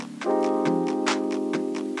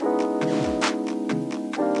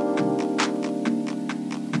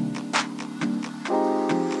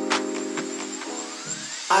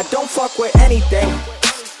I don't fuck with anything,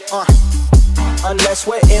 unless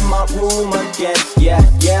we're in my room again. Yeah,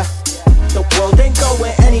 the world ain't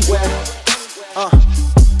going anywhere,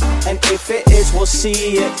 and if it is, we'll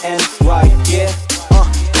see it end right. Yeah,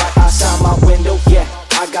 like outside my window. Yeah,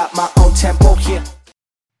 I got my own tempo here.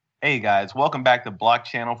 Hey guys, welcome back to Block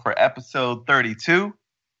Channel for episode 32.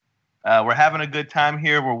 We're having a good time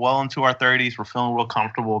here. We're well into our 30s. We're feeling real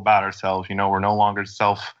comfortable about ourselves. You know, we're no longer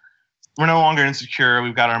insecure.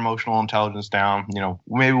 We've got our emotional intelligence down. You know,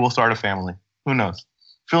 maybe we'll start a family. Who knows?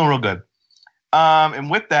 Feeling real good.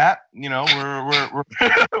 And with that, you know, we're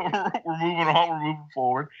we're moving on. We're moving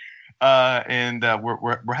forward. And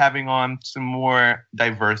we're having on some more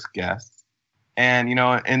diverse guests. And you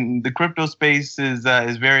know, and the crypto space is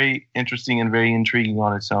very interesting and very intriguing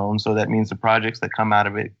on its own. So that means the projects that come out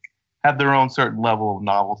of it have their own certain level of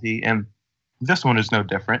novelty, and this one is no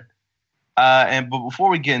different. But before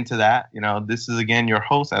we get into that, you know, this is again your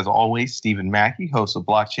host, as always, Stephen Mackey, host of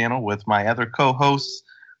Block Channel, with my other co-hosts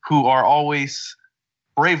who are always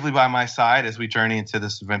bravely by my side as we journey into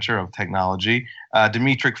this adventure of technology.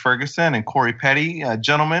 Demetric Ferguson and Corey Petty.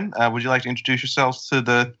 Gentlemen, would you like to introduce yourselves to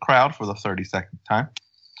the crowd for the 32nd time?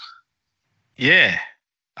 Yeah,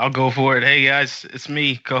 I'll go for it. Hey guys, it's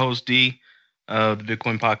me, co-host D of the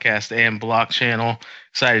Bitcoin Podcast and Block Channel.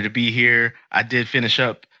 Excited to be here. I did finish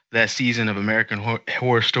up that season of American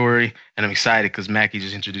Horror Story, and I'm excited because Mackie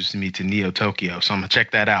just introduced me to Neo Tokyo, so I'm gonna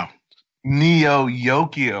check that out. Neo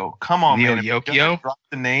Yokio, come on, Neo man! Yokio. Drop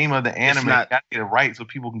the name of the anime. Not, gotta get it right so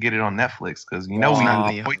people can get it on Netflix, because you know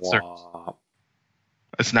we need voice service.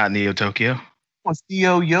 It's not Neo Tokyo. It's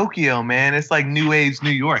Neo Yokio, man. It's like New Age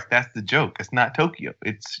New York. That's the joke. It's not Tokyo.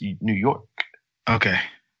 It's New York. Okay.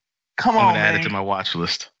 Come on, I'm gonna man. add it to my watch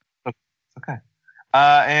list. Okay.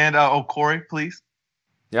 Corey, please.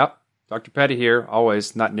 Yep. Dr. Petty here.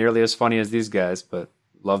 Always not nearly as funny as these guys, but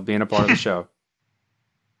love being a part of the show.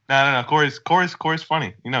 No. Corey's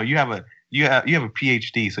funny. You know, you have a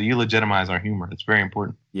PhD, so you legitimize our humor. It's very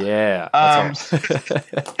important. Yeah.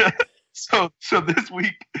 So this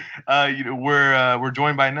week, you know, we're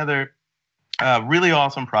joined by another really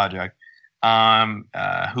awesome project.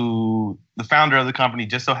 Who the founder of the company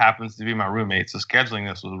just so happens to be my roommate. So scheduling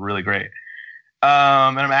this was really great.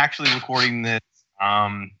 And I'm actually recording this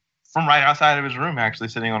from right outside of his room, actually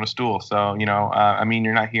sitting on a stool. So, you know, Amin,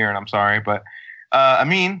 you're not here and I'm sorry. But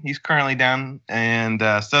Amin, he's currently down in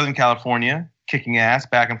Southern California, kicking ass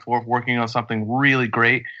back and forth, working on something really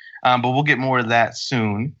great. But we'll get more to that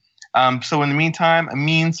soon. So in the meantime,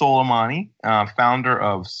 Amin Soleimani, founder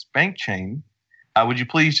of SpankChain. Would you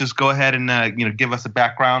please just go ahead and give us a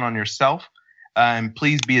background on yourself, and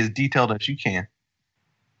please be as detailed as you can.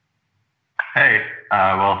 Hey,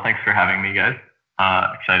 well, thanks for having me, guys.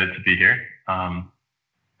 Excited to be here.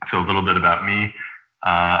 So a little bit about me.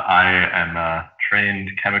 I am a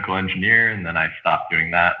trained chemical engineer, and then I stopped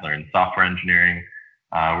doing that, learned software engineering,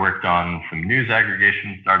 worked on some news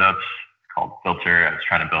aggregation startups called Filter. I was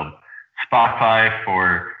trying to build Spotify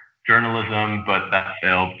for journalism, but that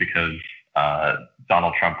failed because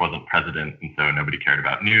Donald Trump wasn't president, and so nobody cared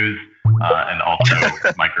about news. And also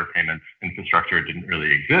micropayments infrastructure didn't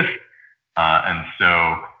really exist. And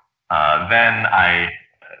so then at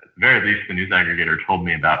the very least, the news aggregator told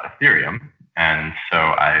me about Ethereum. And so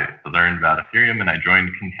I learned about Ethereum and I joined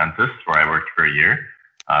Consensus, where I worked for a year. It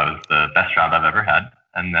was the best job I've ever had.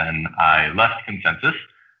 And then I left Consensus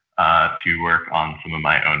to work on some of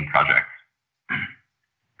my own projects.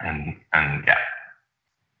 And yeah.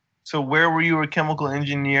 So where were you a chemical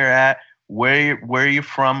engineer at? Where are you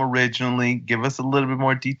from originally? Give us a little bit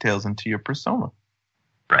more details into your persona.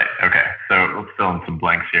 Right. Okay. So let's fill in some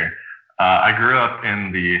blanks here. I grew up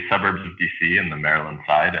in the suburbs of DC in the Maryland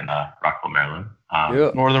side, in Rockville, Maryland.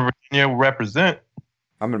 Northern Virginia represent.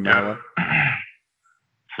 I'm in Maryland.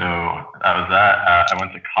 So that was that. I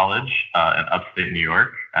went to college in upstate New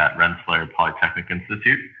York at Rensselaer Polytechnic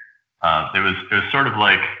Institute. It was sort of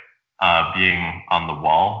like being on the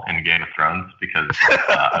wall in Game of Thrones, because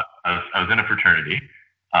I was in a fraternity,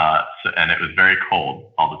 and it was very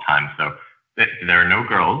cold all the time. So there were no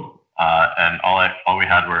girls, and all we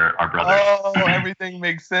had were our brothers. Oh, everything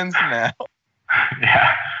makes sense now.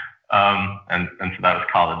 Yeah, and so that was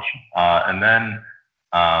college, and then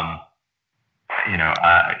I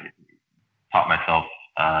taught myself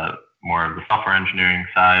more of the software engineering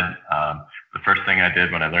side. The first thing I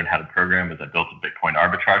did when I learned how to program was I built a Bitcoin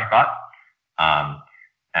arbitrage bot.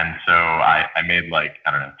 And so I made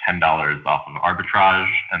 $10 off of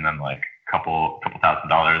arbitrage, and then couple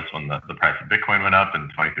 $1,000s when the price of Bitcoin went up in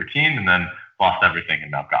 2013, and then lost everything in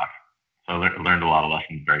Mt. Gox. So I learned a lot of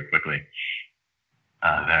lessons very quickly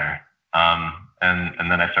there.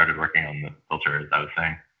 and then I started working on the filter, as I was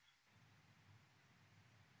saying.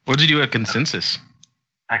 What did you do at Consensus?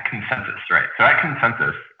 At Consensus, right. So at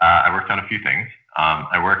Consensus, I worked on a few things.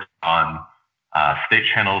 I worked on state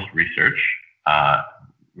channels research,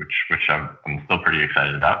 which I'm still pretty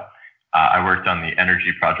excited about. I worked on the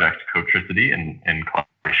energy project Cotricity in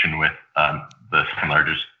collaboration with the second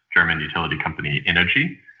largest German utility company,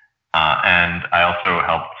 Innogy. And I also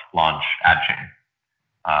helped launch AdChain.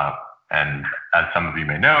 And as some of you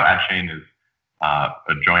may know, AdChain is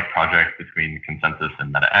a joint project between Consensus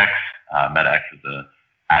and MetaX. MetaX is a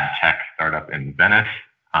ad tech startup in Venice.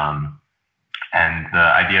 And the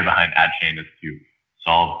idea behind AdChain is to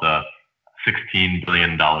solve the $16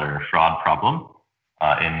 billion fraud problem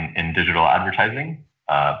in digital advertising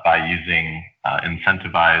by using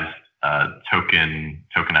incentivized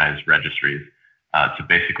tokenized registries to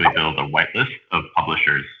basically build a whitelist of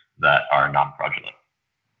publishers that are non-fraudulent.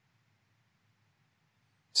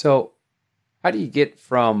 So how do you get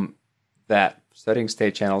from that, studying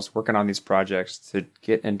state channels, working on these projects, to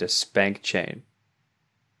get into SpankChain?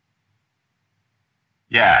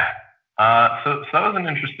 Yeah. So that was an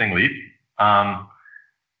interesting leap.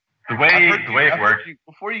 The way it works.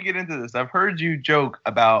 Before you get into this, I've heard you joke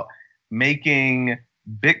about making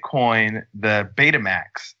Bitcoin the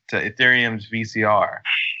Betamax to Ethereum's VCR.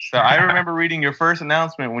 So I remember reading your first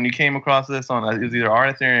announcement when you came across this on it was either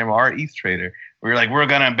our Ethereum or our ETH trader. We were like, we're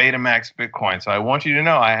gonna Betamax Bitcoin. So I want you to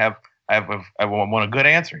know I want a good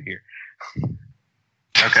answer here.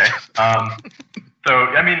 Okay. So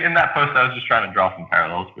I mean, in that post, I was just trying to draw some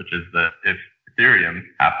parallels, which is that if Ethereum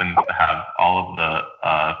happens to have all of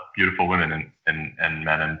the beautiful women and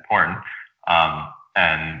men in porn,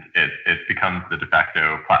 and it becomes the de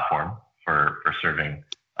facto platform for serving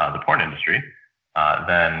the porn industry,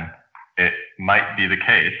 then it might be the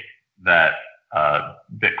case that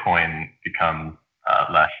Bitcoin becomes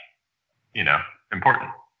less,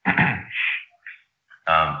 important.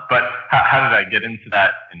 But how did I get into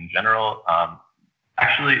that in general?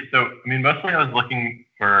 Actually, so I mean, mostly I was looking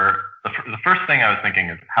for the first thing I was thinking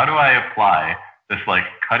is how do I apply this like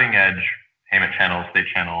cutting edge payment channel, state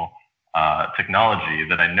channel technology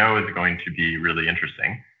that I know is going to be really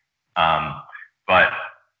interesting, but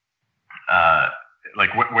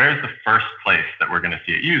where's the first place that we're going to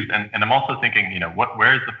see it used? And I'm also thinking,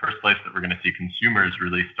 where's the first place that we're going to see consumers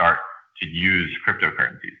really start to use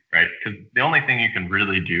cryptocurrencies, right? Because the only thing you can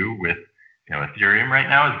really do with Ethereum right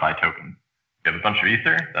now is buy tokens. You have a bunch of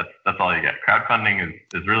Ether, that's all you get. Crowdfunding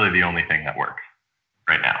is really the only thing that works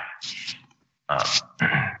right now.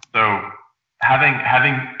 So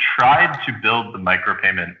having tried to build the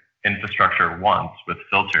micropayment infrastructure once with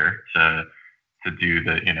Filter to do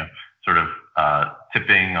the sort of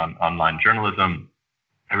tipping on online journalism,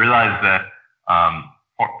 I realized that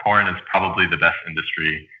porn is probably the best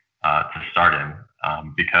industry to start in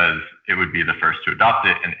because it would be the first to adopt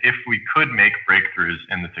it. And if we could make breakthroughs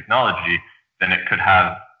in the technology, then it could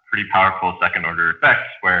have pretty powerful second order effects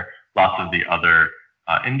where lots of the other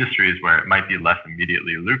industries where it might be less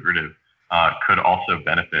immediately lucrative could also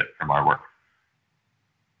benefit from our work.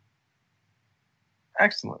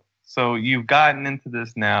 Excellent. So you've gotten into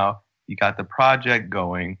this now. You got the project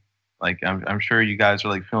going. Like I'm sure you guys are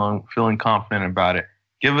like feeling confident about it.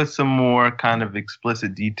 Give us some more kind of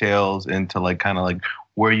explicit details into like kind of like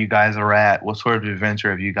where you guys are at. What sort of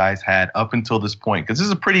adventure have you guys had up until this point? Because this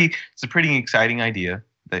is it's a pretty exciting idea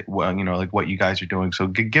that like what you guys are doing. So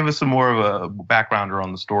give us some more of a background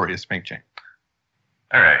on the story of SpankChain.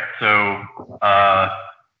 All right. So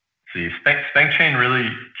SpankChain really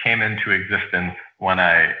came into existence when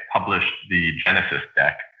I published the Genesis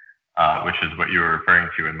deck, which is what you were referring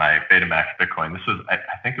to in my Betamax Bitcoin. This was, I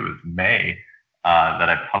think it was May that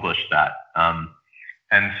I published that.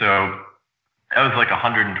 And so that was like a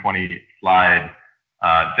 120 slide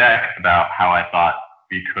deck about how I thought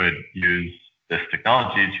we could use this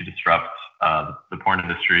technology to disrupt the porn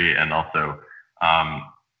industry and also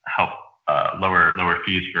help lower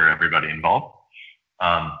fees for everybody involved.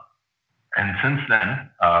 And since then,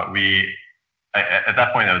 at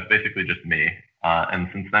that point, that was basically just me. And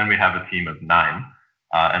since then, we have a team of 9.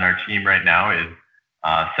 And our team right now is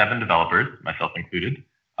 7 developers, myself included,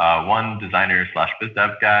 1 designer / biz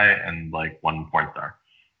dev guy, and like 1 porn star.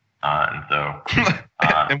 And so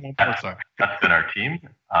that's been our team.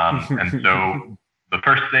 And so the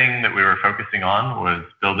first thing that we were focusing on was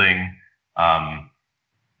building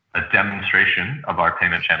a demonstration of our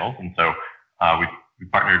payment channels. And so we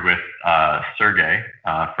partnered with Sergey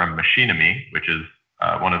from Machinimi, which is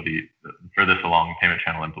one of the furthest along payment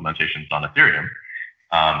channel implementations on Ethereum.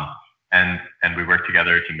 And we worked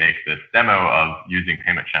together to make this demo of using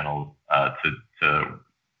payment channels to to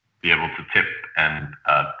be able to tip and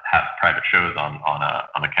have private shows on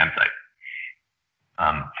a campsite.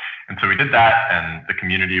 And so we did that, and the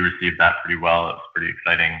community received that pretty well. It was pretty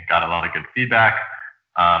exciting. Got a lot of good feedback.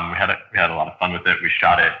 We had a lot of fun with it. We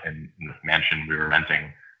shot it in this mansion we were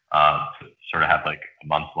renting to sort of have like a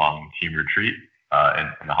month-long team retreat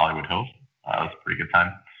in the Hollywood Hills. It was a pretty good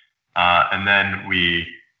time. And then we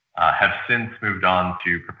have since moved on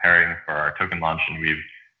to preparing for our token launch, and we've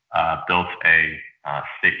built a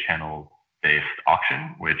state channel-based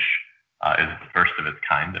auction, which is the first of its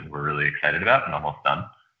kind, and we're really excited about and almost done.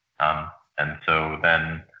 And so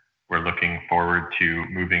then we're looking forward to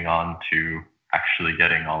moving on to actually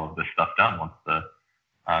getting all of this stuff done once the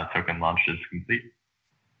token launch is complete.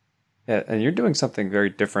 Yeah, and you're doing something very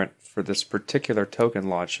different for this particular token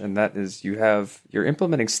launch, and that is you're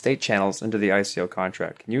implementing state channels into the ICO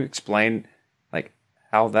contract. Can you explain like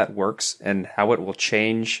how that works and how it will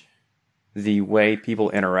change the way people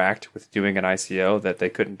interact with doing an ICO that they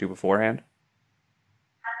couldn't do beforehand?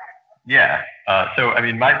 Yeah. So, I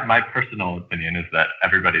mean, my personal opinion is that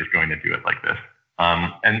everybody's going to do it like this.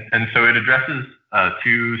 And so it addresses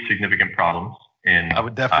two significant problems in how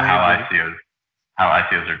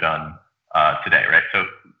ICOs are done today, right? So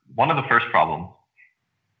one of the first problems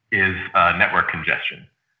is network congestion,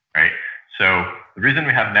 right? So the reason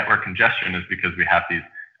we have network congestion is because we have these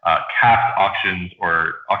capped auctions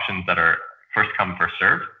or auctions that are first come, first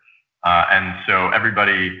served. And so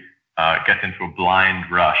everybody gets into a blind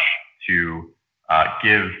rush to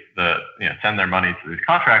send their money to these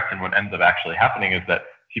contracts. And what ends up actually happening is that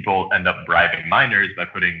people end up bribing miners by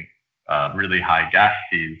putting really high gas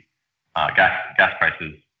fees, gas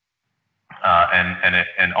prices,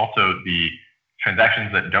 and also the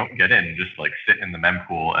transactions that don't get in just like sit in the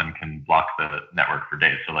mempool and can block the network for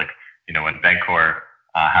days. So like, when Bancor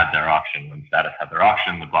had their auction, when Status had their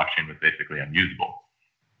auction, the blockchain was basically unusable.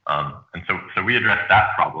 And so we addressed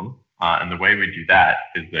that problem. And the way we do that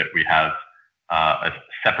is that we have a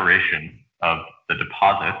separation of the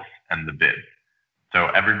deposits and the bids. So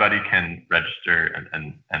everybody can register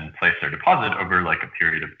and place their deposit over like a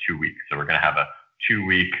period of 2 weeks. So we're going to have a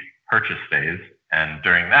 2-week purchase phase. And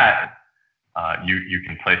during that, you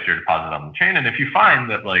can place your deposit on the chain. And if you find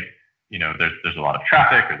that there's a lot of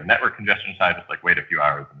traffic or the network congestion side, just like wait a few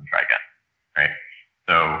hours and then try again, right?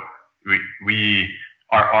 So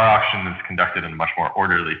our auction is conducted in a much more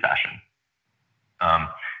orderly fashion.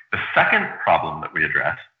 The second problem that we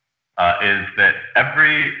address is that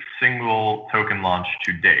every single token launch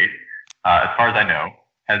to date, as far as I know,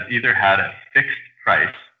 has either had a fixed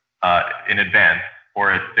price in advance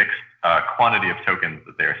or a fixed quantity of tokens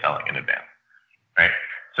that they are selling in advance, right?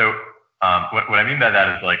 So what I mean by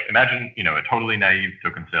that is like, imagine, a totally naive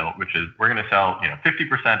token sale, which is we're going to sell,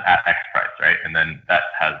 50% at X price, right? And then that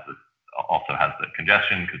also has the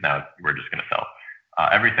congestion because now we're just going to sell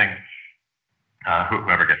everything.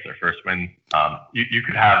 Whoever gets there first wins. You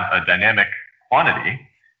could have a dynamic quantity,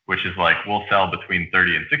 which is like we'll sell between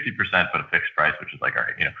 30 and 60%, but a fixed price, which is like, all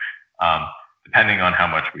right, depending on how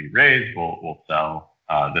much we raise, we'll sell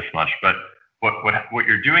this much. But what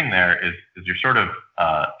you're doing there is you're sort of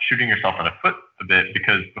shooting yourself in the foot a bit,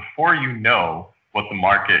 because before you know what the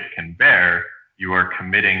market can bear, you are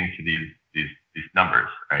committing to these numbers,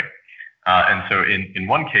 right? And so in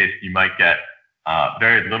one case, you might get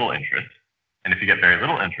very little interest. And if you get very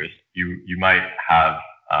little interest, you might have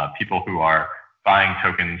people who are buying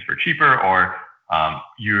tokens for cheaper, or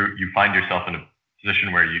you find yourself in a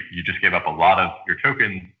position where you just gave up a lot of your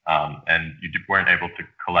tokens and you weren't able to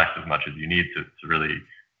collect as much as you need to really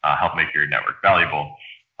help make your network valuable.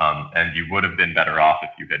 And you would have been better off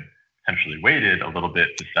if you had potentially waited a little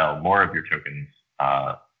bit to sell more of your tokens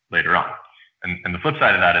later on. And the flip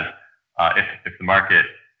side of that is if the market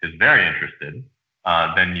is very interested,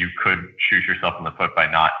 then you could shoot yourself in the foot by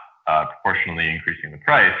not proportionally increasing the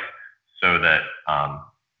price, so that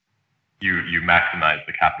you maximize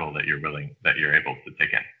the capital that you're able to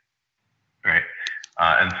take in, right?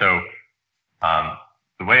 And so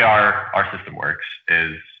the way our system works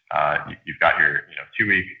is you've got your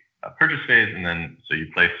 2-week purchase phase, and then so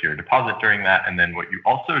you place your deposit during that, and then what you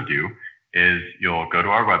also do is you'll go to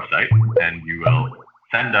our website and you will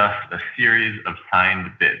send us a series of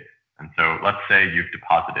signed bids. And so let's say you've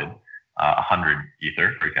deposited 100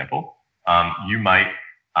 Ether, for example. You might,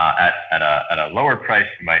 at a lower price,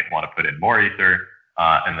 you might want to put in more Ether.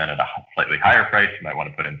 And then at a slightly higher price, you might want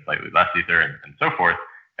to put in slightly less Ether, and so forth.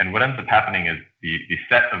 And what ends up happening is the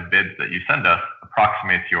set of bids that you send us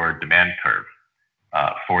approximates your demand curve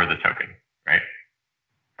for the token, right?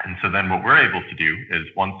 And so then what we're able to do is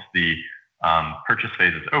once the purchase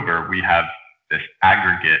phase is over, we have this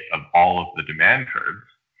aggregate of all of the demand curves,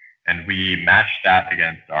 and we match that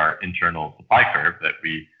against our internal supply curve that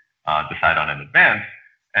we decide on in advance,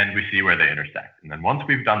 and we see where they intersect. And then once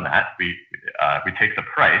we've done that, we take the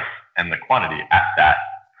price and the quantity at that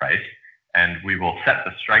price, and we will set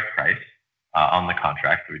the strike price on the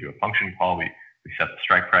contract. We do a function call, we set the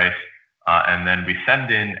strike price, and then we send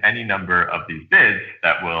in any number of these bids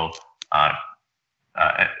that will at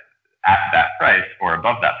that price or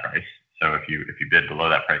above that price. So if you bid below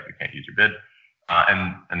that price, we can't use your bid.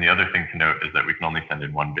 And the other thing to note is that we can only send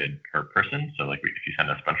in one bid per person. So like if you send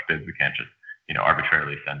us a bunch of bids, we can't just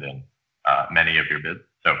arbitrarily send in many of your bids.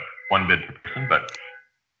 So one bid per person. But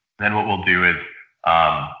then what we'll do is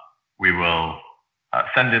we will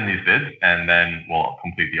send in these bids, and then we'll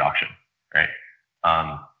complete the auction, right?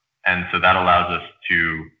 And so that allows us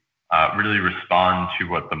to really respond to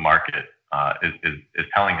what the market is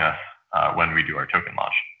telling us when we do our token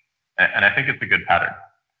launch. And I think it's a good pattern.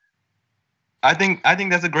 I think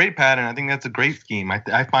that's a great pattern. I think that's a great scheme.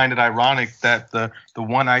 I find it ironic that the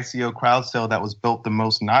one ICO crowd sale that was built the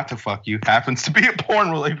most not to fuck you happens to be a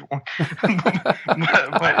porn related one.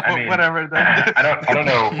 but I mean, whatever. I don't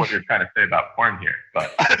know what you're trying to say about porn here,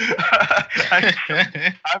 but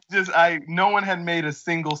no one had made a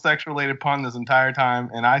single sex related pun this entire time,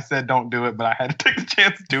 and I said don't do it, but I had to take the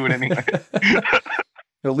chance to do it anyway.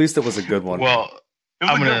 At least it was a good one. Well,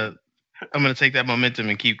 I'm gonna take that momentum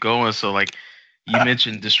and keep going. So like you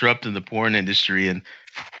mentioned disrupting the porn industry, and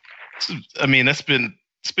I mean it's been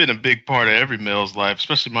a big part of every male's life,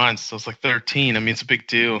 especially mine since I was like 13. I mean it's a big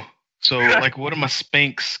deal. So like what do my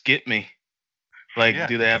spanks get me? Like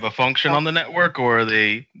do they have a function on the network, or are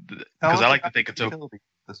they, because I like to think it's the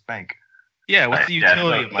spank. Yeah, what's the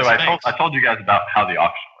utility of my spanks? I told you guys about how the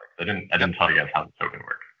auction works. I didn't tell you guys how the token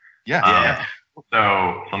works. Yeah.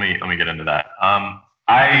 So let me get into that.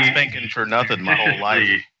 I've been spanking for nothing my whole life.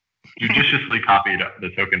 Judiciously copied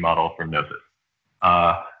the token model from Gnosis.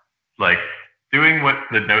 Like doing what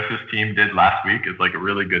the Gnosis team did last week is like a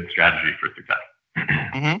really good strategy for success.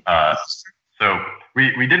 Mm-hmm. So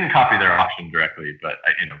we didn't copy their auction directly, but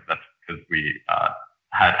that's because we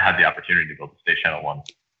had the opportunity to build a state channel one,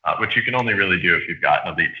 which you can only really do if you've got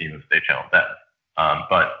an elite team of state channel devs.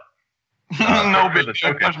 But no, bitch,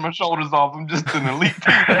 I push my shoulders off. I'm just an elite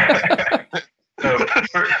team. So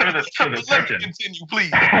for the token, continue,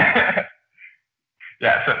 please.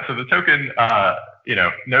 Yeah. So the token,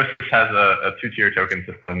 Gnosis has a two-tier token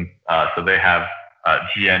system. So they have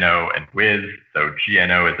GNO and Wiz. So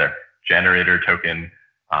GNO is their generator token,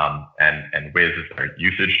 and Wiz is their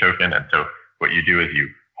usage token. And so what you do is you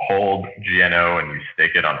hold GNO and you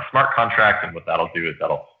stake it on a smart contract. And what that'll do is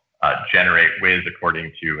that'll generate Wiz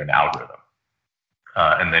according to an algorithm.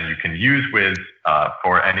 And then you can use Wiz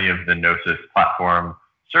for any of the Gnosis platform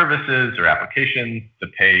services or applications to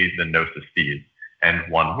pay the Gnosis fees. And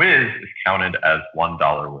one Wiz is counted as $1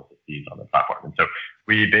 worth of fees on the platform. And so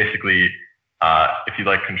we basically, if you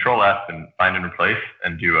like Control F and find and replace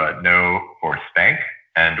and do a no for spank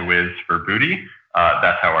and Wiz for booty,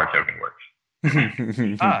 that's how our token works.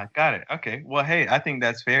 Got it. Okay. Well, hey, I think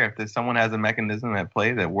that's fair. If there's someone has a mechanism at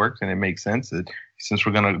play that works and it makes sense, since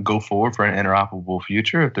we're going to go forward for an interoperable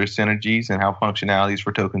future, if there's synergies and how functionalities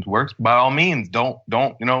for tokens works, by all means, don't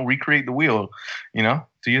recreate the wheel.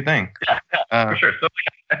 Do your thing. Yeah, for sure. So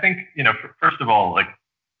I think first of all, like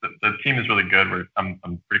the team is really good.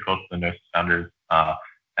 I'm pretty close to the Gnosis founders,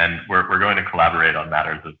 and we're going to collaborate on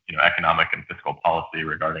matters of economic and fiscal policy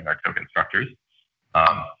regarding our token structures.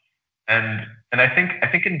 And I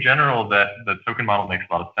think in general that the token model makes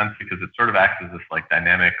a lot of sense because it sort of acts as this like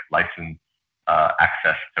dynamic license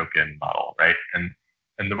access token model, right?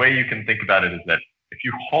 And the way you can think about it is that if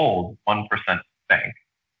you hold 1% spank,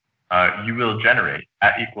 you will generate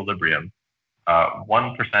at equilibrium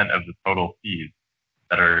 1% of the total fees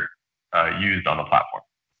that are used on the platform,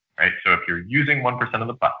 right? So if you're using 1% of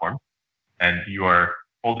the platform and you are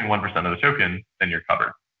holding 1% of the token, then you're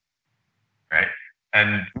covered, right?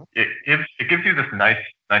 And it gives you this nice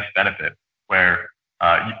benefit where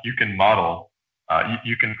you can model,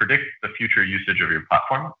 you can predict the future usage of your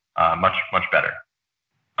platform much better.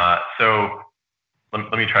 So let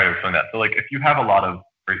me try to explain that. So like if you have a lot of,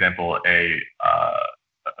 for example, a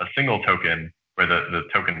single token where the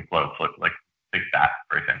token floats, like take that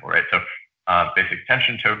for example, right? So basic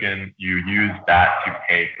attention token, you use that to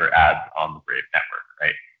pay for ads on the Brave network,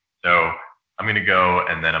 right? So I'm going to go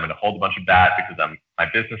and then I'm going to hold a bunch of that because my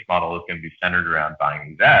business model is going to be centered around buying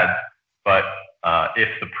these ads. But if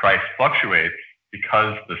the price fluctuates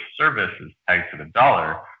because the service is pegged to the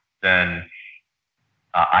dollar, then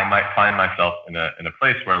I might find myself in a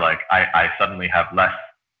place where like I suddenly have less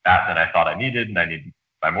that than I thought I needed, and I need to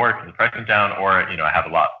buy more because the price went down, or I have a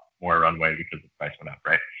lot more runway because the price went up,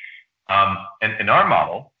 right? And in our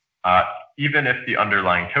model, even if the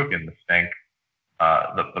underlying token, the Spank,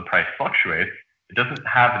 the price fluctuates, it doesn't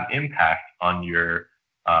have an impact on your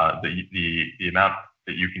the amount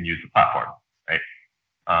that you can use the platform, right?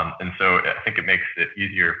 And so I think it makes it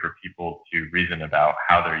easier for people to reason about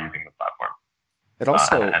how they're using the platform. It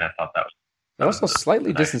also and I thought that was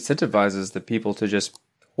slightly nice. disincentivizes the people to just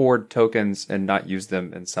hoard tokens and not use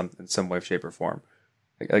them in some way, shape, or form.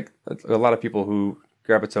 Like a lot of people who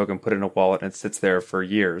grab a token, put it in a wallet, and it sits there for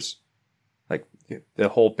years. Like the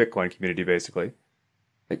whole Bitcoin community, basically.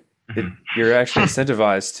 You're actually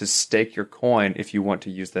incentivized to stake your coin if you want to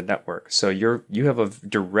use the network. So you have a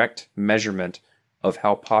direct measurement of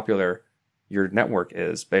how popular your network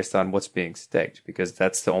is based on what's being staked, because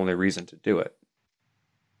that's the only reason to do it.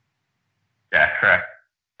 Yeah, correct.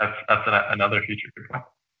 That's another feature. Good point.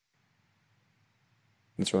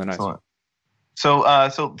 It's really nice. Excellent. So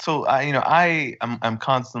I'm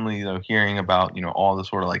constantly hearing about all the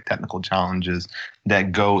sort of like technical challenges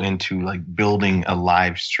that go into like building a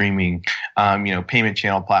live streaming payment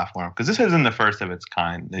channel platform, because this isn't the first of its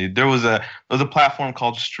kind. There was a platform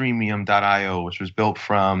called Streamium.io, which was built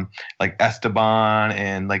from like Esteban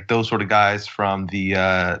and like those sort of guys from the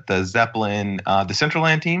Zeppelin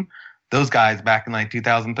Decentraland team. Those guys back in like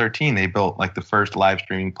 2013, they built like the first live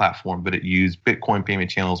streaming platform, but it used Bitcoin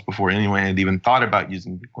payment channels before anyone had even thought about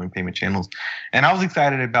using Bitcoin payment channels. And I was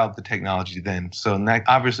excited about the technology then. So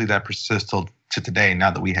obviously that persists till to today,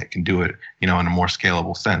 now that we can do it, in a more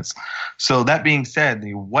scalable sense. So that being said,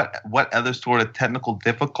 what other sort of technical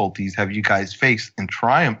difficulties have you guys faced and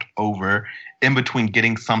triumphed over in between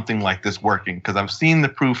getting something like this working? Because I've seen the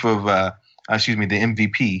proof of the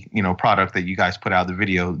MVP, product that you guys put out, the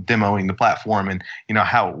video demoing the platform and,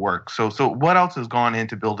 how it works. So what else has gone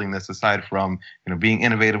into building this aside from, being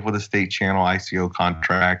innovative with a state channel ICO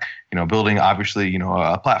contract, building obviously,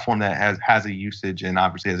 a platform that has a usage and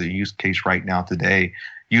obviously has a use case right now today,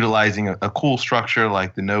 utilizing a cool structure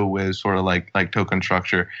like the NoWiz sort of like token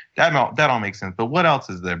structure. That all makes sense. But what else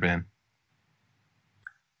has there been?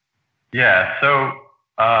 Yeah. So,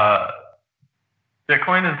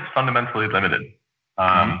 Bitcoin is fundamentally limited.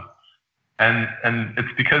 And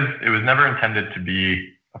it's because it was never intended to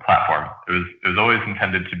be a platform. It was always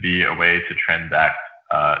intended to be a way to transact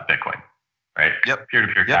Bitcoin, right? Yep.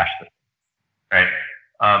 Peer-to-peer cash system, right?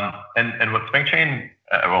 And what SpankChain,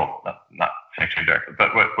 not SpankChain directly,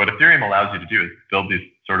 but what Ethereum allows you to do is build these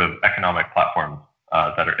sort of economic platforms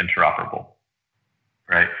that are interoperable,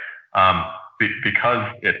 right?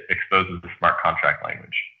 Because it exposes the smart contract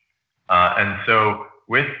language. And so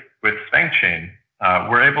with SpankChain,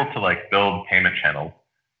 we're able to build payment channels,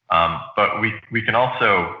 but we can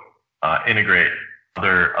also integrate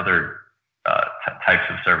other types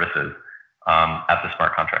of services at the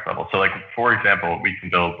smart contract level. So for example, we can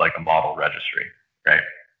build a model registry, right?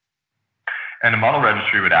 And a model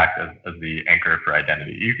registry would act as the anchor for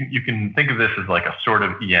identity. You can think of this as a sort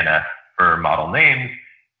of ENS for model names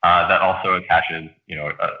that also attaches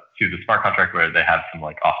to the smart contract, where they have some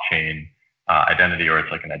off-chain identity, or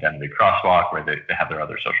it's an identity crosswalk where they have their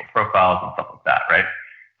other social profiles and stuff like that, right?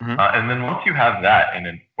 Mm-hmm. And then once you have that in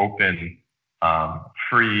an open,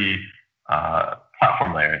 free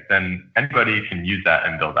platform layer, then anybody can use that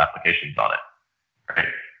and build applications on it, right?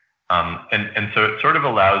 And so it sort of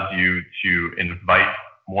allows you to invite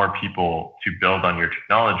more people to build on your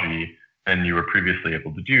technology than you were previously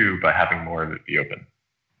able to do by having more of it be open.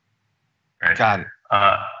 Right? Got it.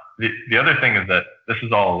 The other thing is that this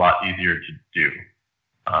is all a lot easier to do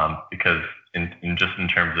because in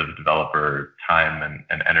terms of developer time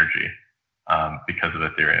and energy because of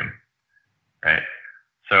Ethereum, right?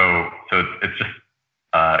 So it's just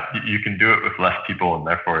you can do it with less people, and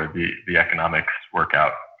therefore the economics work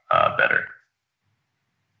out better.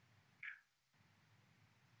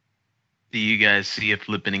 Do you guys see a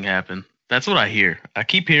flippening happen? That's what I hear. I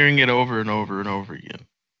keep hearing it over and over and over again.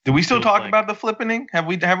 Do we still talk about the flippening?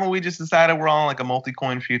 Haven't we just decided we're on a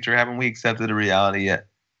multi-coin future? Haven't we accepted the reality yet?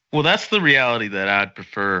 Well, that's the reality that I'd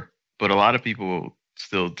prefer, but a lot of people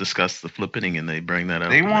still discuss the flippening and they bring that up.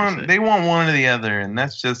 They want one or the other, and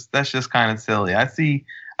that's just kind of silly. I see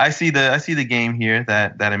the game here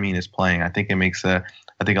that Amin is playing. I think it makes a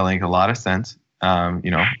lot of sense. Look,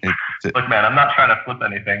 man, I'm not trying to flip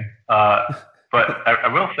anything, but I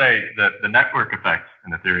will say that the network effects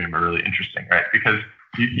in Ethereum are really interesting, right? Because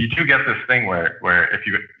you do get this thing where if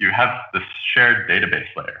you have this shared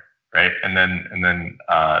database layer, right, and then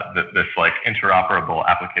this interoperable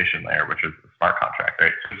application layer, which is the smart contract,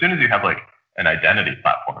 right? So as soon as you have an identity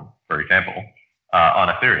platform, for example, on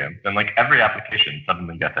Ethereum, then like every application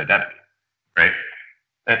suddenly gets identity, right?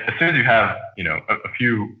 As soon as you have, a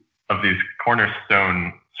few of these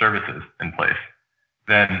cornerstone services in place,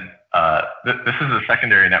 then this is a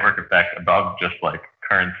secondary network effect above just like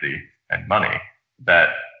currency and money that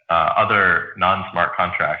other non-smart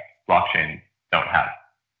contract blockchains don't have.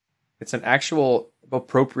 It's an actual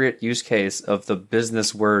appropriate use case of the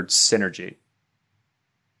business word synergy.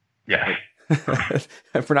 Yeah.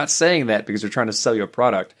 If we're not saying that because we're trying to sell you a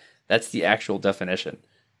product, that's the actual definition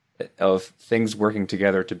of things working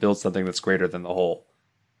together to build something that's greater than the whole.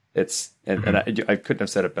 It's and I couldn't have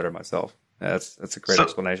said it better myself. That's a great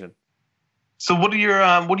explanation. So what are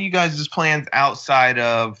you guys' plans outside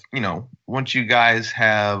of, once you guys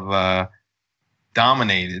have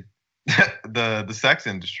dominated the sex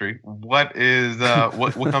industry, what is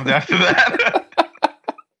what comes after that?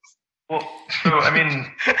 Well, so I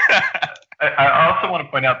mean, I also want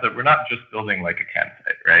to point out that we're not just building like a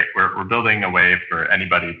campsite, right? We're building a way for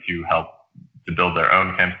anybody to help to build their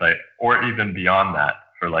own campsite, or even beyond that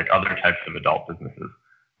for like other types of adult businesses.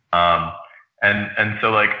 And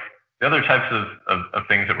so like the other types of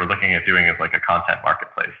things that we're looking at doing is like a content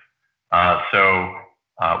marketplace.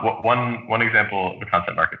 One example of a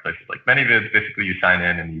content marketplace is like ManyVids. Basically, you sign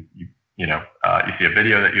in and you see a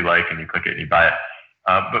video that you like and you click it and you buy it.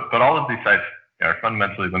 But all of these sites are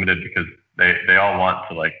fundamentally limited because they all want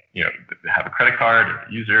to have a credit card,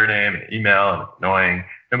 a username, an email, and it's annoying.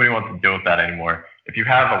 Nobody wants to deal with that anymore. If you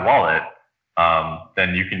have a wallet,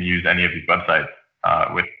 then you can use any of these websites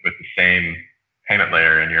with the same payment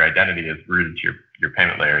layer, and your identity is rooted to your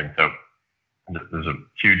payment layer. And so there's a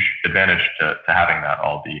huge advantage to having that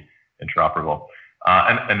all be interoperable.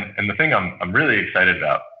 And the thing I'm really excited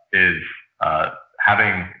about is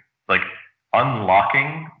having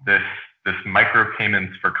unlocking this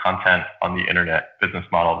micropayments for content on the internet business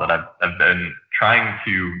model that I've been trying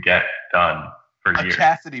to get done for years. A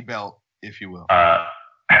chastity belt, if you will.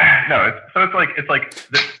 No, it's like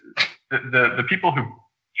the people who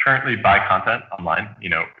currently buy content online,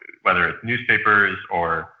 whether it's newspapers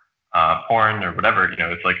or porn or whatever,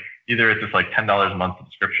 it's like either it's this like $10 a month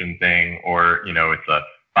subscription thing, or it's a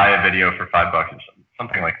buy a video for $5 or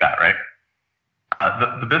something like that, right?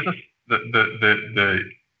 The business,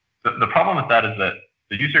 the problem with that is that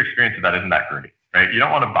the user experience of that isn't that great, right? You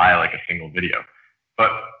don't want to buy like a single video,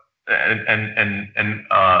 but there's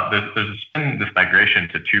been this migration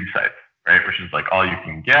to tube sites, right? Which is like all you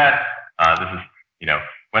can get. This is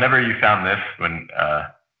whenever you found this when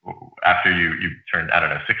after you turned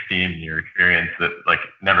 16, your experience that like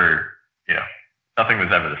never nothing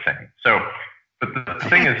was ever the same. So, but the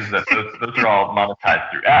thing is that those are all monetized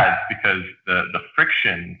through ads because the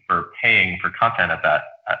friction for paying for content at that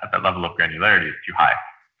level of granularity is too high.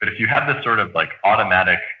 But if you had this sort of like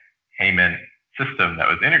automatic payment system that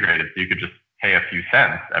was integrated, so you could just pay a few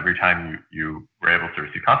cents every time you were able to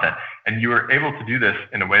receive content, and you were able to do this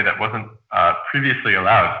in a way that wasn't previously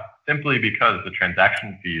allowed, simply because the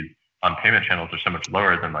transaction fees on payment channels are so much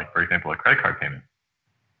lower than, like, for example, a credit card payment,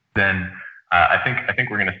 then I think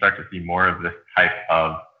we're going to start to see more of this type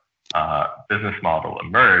of business model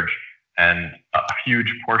emerge, and a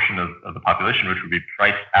huge portion of the population, which would be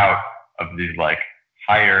priced out of these like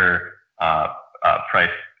higher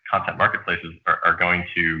price content marketplaces, are going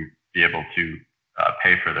to be able to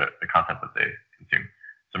pay for the content that they consume.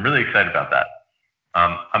 So I'm really excited about that.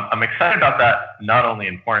 I'm excited about that not only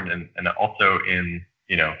in porn and also in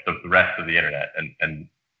the rest of the internet and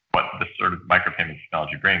what this sort of micropayment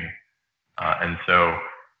technology brings. And so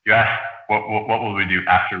you asked, what will we do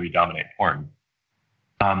after we dominate porn?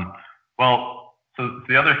 Well, so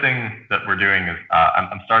the other thing that we're doing is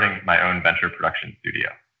I'm starting my own venture production studio,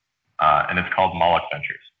 and it's called Moloch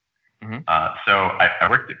Ventures. Mm-hmm. So I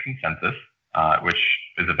worked at Consensus, which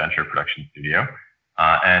is a venture production studio,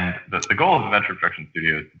 and the goal of the venture production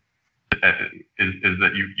studio is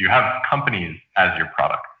that you have companies as your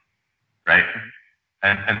product, right?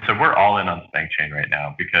 And so we're all in on SpankChain right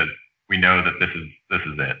now because we know that this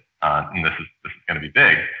is it, and this is going to be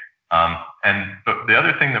big. But the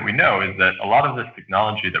other thing that we know is that a lot of this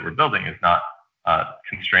technology that we're building is not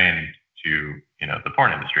constrained to the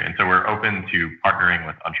porn industry, and so we're open to partnering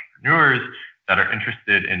with entrepreneurs that are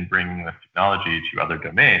interested in bringing this technology to other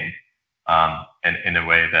domains, and in a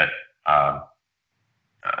way that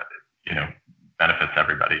benefits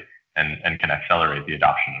everybody and can accelerate the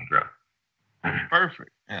adoption and growth.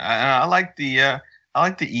 Perfect. I like the I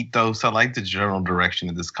like the ethos. I like the general direction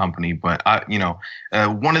of this company, but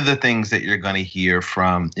one of the things that you're going to hear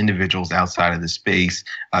from individuals outside of the space,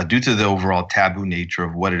 due to the overall taboo nature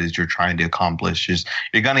of what it is you're trying to accomplish, is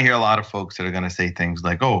you're going to hear a lot of folks that are going to say things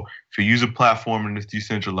like, "Oh, if you use a platform and it's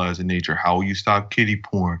decentralized in nature, how will you stop kiddie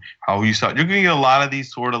porn? How will you stop?" You're going to get a lot of these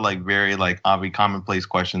sort of like very like obvious commonplace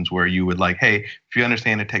questions where you would like, "Hey, if you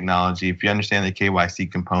understand the technology, if you understand the KYC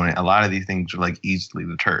component, a lot of these things are like easily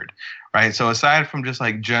deterred." Right. So aside from just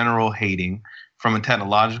like general hating from a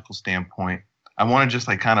technological standpoint, I want to just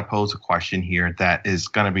like kind of pose a question here that is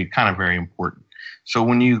going to be kind of very important. So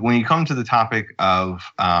when you come to the topic of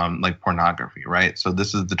like pornography, right? So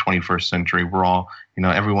this is the 21st century. We're all,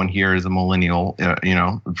 everyone here is a millennial,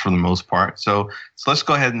 for the most part. So let's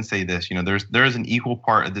go ahead and say this. There is an equal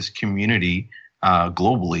part of this community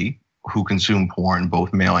globally who consume porn,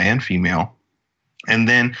 both male and female. And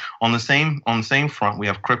then on the same front, we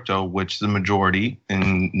have crypto, which the majority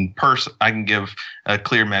in I can give a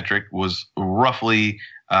clear metric, was roughly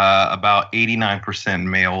about 89%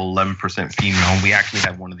 male, 11% female. We actually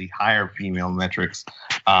have one of the higher female metrics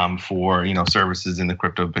for services in the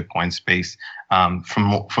crypto Bitcoin space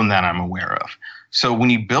from that I'm aware of. So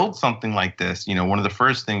when you build something like this, one of the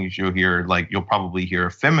first things you'll hear, like you'll probably hear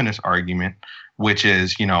a feminist argument, which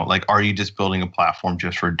is, like, are you just building a platform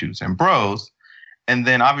just for dudes and bros? And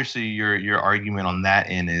then obviously your argument on that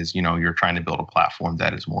end is, you're trying to build a platform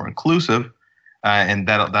that is more inclusive and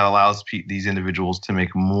that allows these individuals to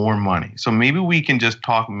make more money. So maybe we can just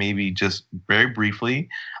talk just very briefly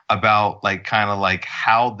about like kind of like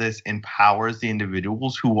how this empowers the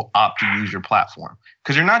individuals who will opt to use your platform.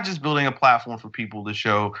 Because you're not just building a platform for people to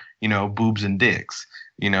show, boobs and dicks.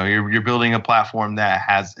 You're building a platform that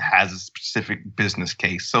has a specific business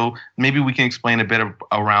case. So maybe we can explain a bit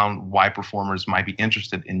around why performers might be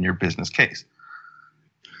interested in your business case.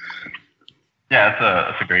 Yeah,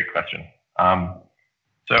 that's a great question.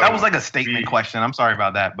 So that was like a statement question. I'm sorry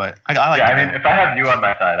about that, but I like. Yeah, I mean, if I have you on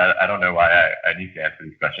my side, I don't know why I need to answer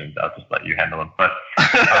these questions. I'll just let you handle them. But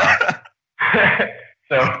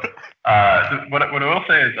what I will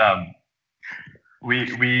say is,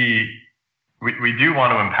 we do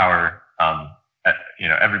want to empower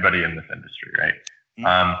everybody in this industry, right?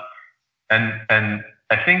 And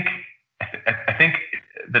I think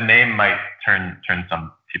the name might turn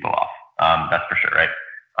some people off. That's for sure, right?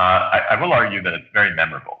 I will argue that it's very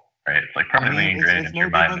memorable, right? It's like permanently ingrained in your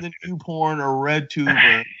mind. It's no different than YouPorn or RedTube,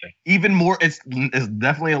 or even more. It's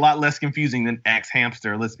definitely a lot less confusing than X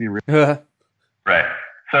Hamster. Let's be real. Right.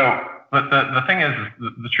 So, but the thing is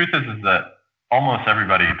the truth is that almost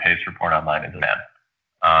everybody who pays for porn online is a man.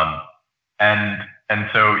 And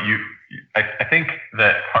so I think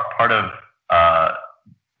that part of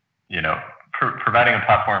providing a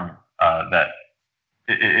platform that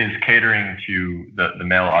is catering to the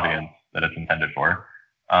male audience that it's intended for,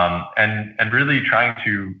 and really trying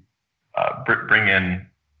to bring in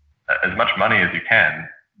as much money as you can,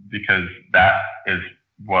 because that is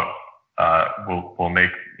what will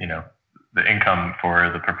make the income for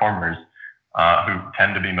the performers, who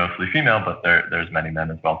tend to be mostly female, but there's many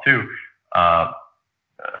men as well too,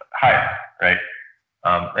 higher, right?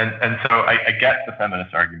 And so I get the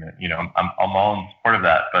feminist argument. I'm all in support of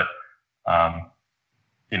that, but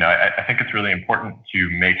I think it's really important to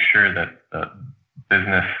make sure that the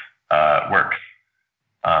business works.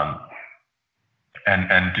 I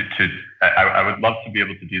would love to be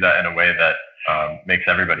able to do that in a way that makes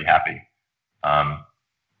everybody happy.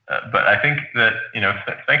 But I think that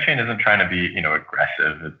SpankChain isn't trying to be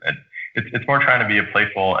aggressive. It's more trying to be a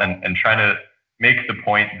playful and trying to make the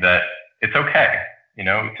point that it's okay.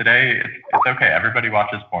 Today it's okay. Everybody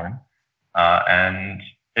watches porn, and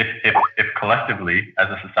if collectively as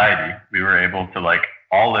a society we were able to like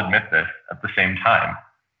all admit this at the same time,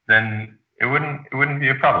 then it wouldn't be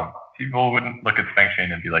a problem. People wouldn't look at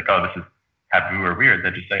SpankChain and be like, oh, this is taboo or weird.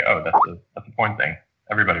 They'd just say, oh, that's a porn thing.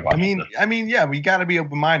 Everybody watches this. I mean, yeah, we got to be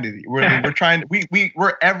open-minded. We're trying.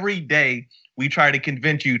 We're every day we try to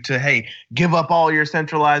convince you to, hey, give up all your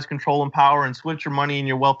centralized control and power and switch your money and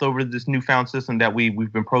your wealth over to this newfound system that we've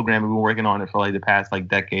been programming. We've been working on it for like the past like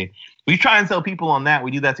decade. We try and sell people on that.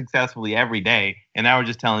 We do that successfully every day. And now we're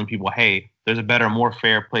just telling people, hey, there's a better, more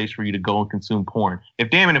fair place for you to go and consume porn.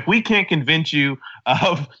 If we can't convince you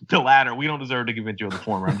of the latter, we don't deserve to convince you of the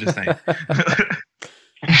former. I'm just saying.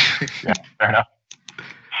 Yeah, fair enough.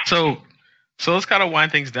 So let's kind of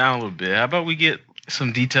wind things down a little bit. How about we get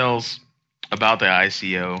some details about the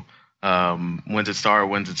ICO? When's it start?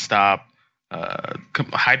 When's it stop?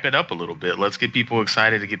 Hype it up a little bit. Let's get people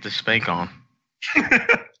excited to get the Spank on.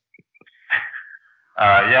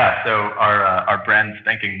 Yeah, so our brand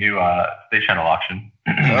spanking new state channel auction.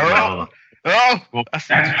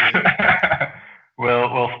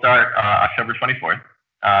 We'll start October 24th.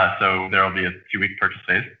 So there will be a 2-week purchase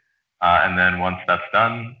phase. And then once that's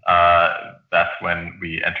done, that's when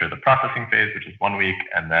we enter the processing phase, which is 1 week.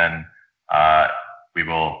 And then we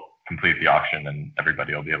will complete the auction and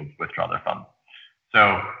everybody will be able to withdraw their funds.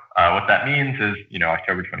 So what that means is,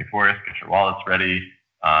 October 24th, get your wallets ready.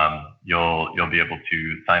 You'll be able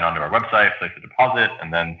to sign onto our website, place a deposit,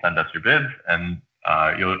 and then send us your bids. And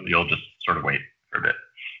you'll just sort of wait for a bit.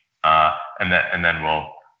 And then we'll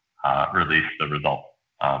release the results.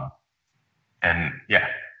 And yeah,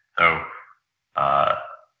 so.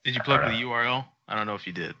 Did you plug the URL? I don't know if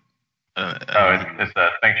you did. It's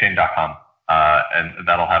spankchain.com. And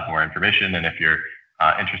that'll have more information. And if you're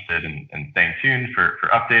interested in staying tuned for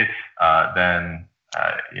updates, then,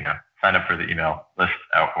 sign up for the email list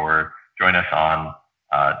or join us on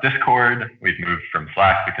Discord. We've moved from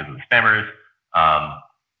Slack because of the spammers.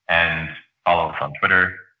 And follow us on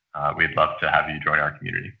Twitter. We'd love to have you join our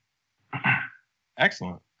community.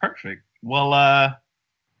 Excellent. Perfect. Well,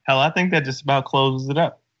 hell, I think that just about closes it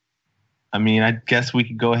up. I mean, I guess we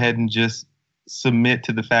could go ahead and just submit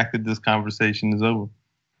to the fact that this conversation is over.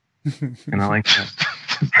 And I like that.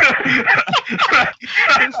 Is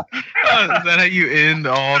that how you end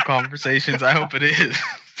all conversations? I hope it is.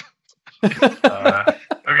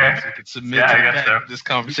 Okay. So we can submit to the fact so. that this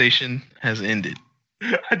conversation has ended.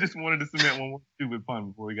 I just wanted to submit one more stupid pun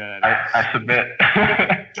before we got out of here. I submit.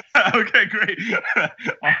 Okay, great.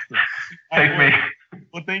 Awesome. Take me.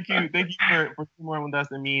 Well, thank you for humoring with us.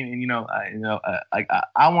 I mean, and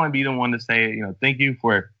I want to be the one to say, thank you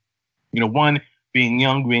for, one, being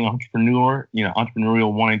young, being an entrepreneur,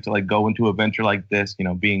 entrepreneurial, wanting to go into a venture like this,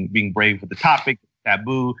 being brave with the topic,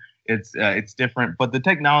 taboo. It's different, but the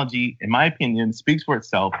technology, in my opinion, speaks for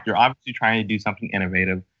itself. You're obviously trying to do something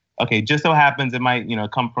innovative. Okay, just so happens it might,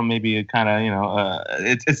 come from maybe a kind of,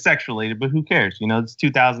 it's sex related, but who cares? It's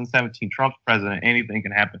 2017, Trump's president, anything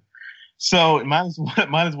can happen. So it might as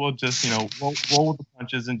well just, roll with the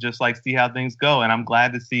punches and just see how things go. And I'm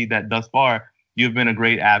glad to see that thus far you've been a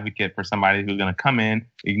great advocate for somebody who's going to come in,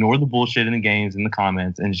 ignore the bullshit in the games, in the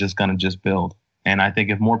comments, and is just going to just build. And I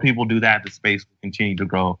think if more people do that, the space will continue to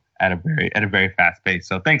grow at a very fast pace.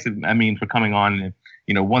 So thanks, for coming on. And,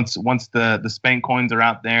 once the Spank coins are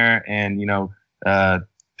out there and,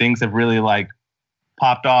 things have really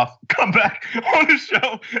popped off, come back on the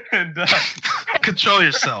show and control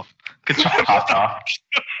yourself. Popped off.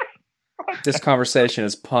 This conversation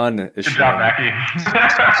is pun. Good job, Mackie.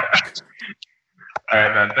 All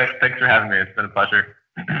right, man. Thanks for having me. It's been a pleasure.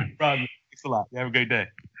 Thanks a lot. You have a great day.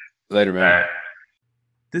 Later, man. All right.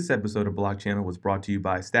 This episode of Block Channel was brought to you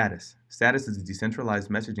by Status. Status is a decentralized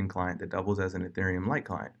messaging client that doubles as an Ethereum-like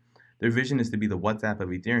client. Their vision is to be the WhatsApp of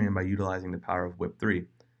Ethereum by utilizing the power of Web3.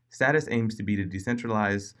 Status aims to be the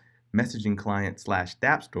decentralized messaging client /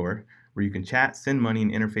 dApp store where you can chat, send money,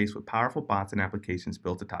 and interface with powerful bots and applications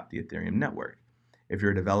built atop the Ethereum network. If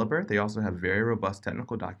you're a developer, they also have very robust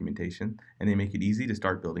technical documentation, and they make it easy to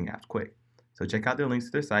start building apps quick. So check out their links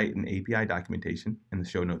to their site and API documentation in the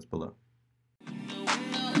show notes below.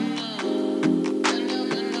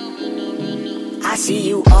 I see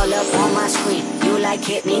you all up on my screen. You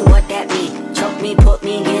hit me, what that mean? Choke me, put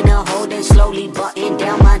me in a hold and slowly button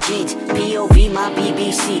down my jeans. POV my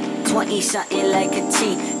BBC, 20-something like a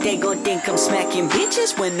T. They gon' think I'm smacking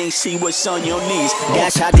bitches when they see what's on your knees.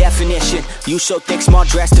 That's high definition. You so thick, small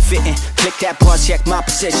dress to fit in. Click that pause, check my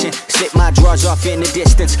position. Slip my drawers off in the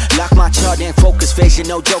distance. Lock my chart in focus, vision,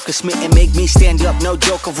 no joker. Smitten, make me stand up, no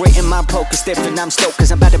joke. I've written my poker stiff and I'm stoked.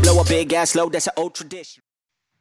 Cause I'm about to blow a big ass load, that's an old tradition.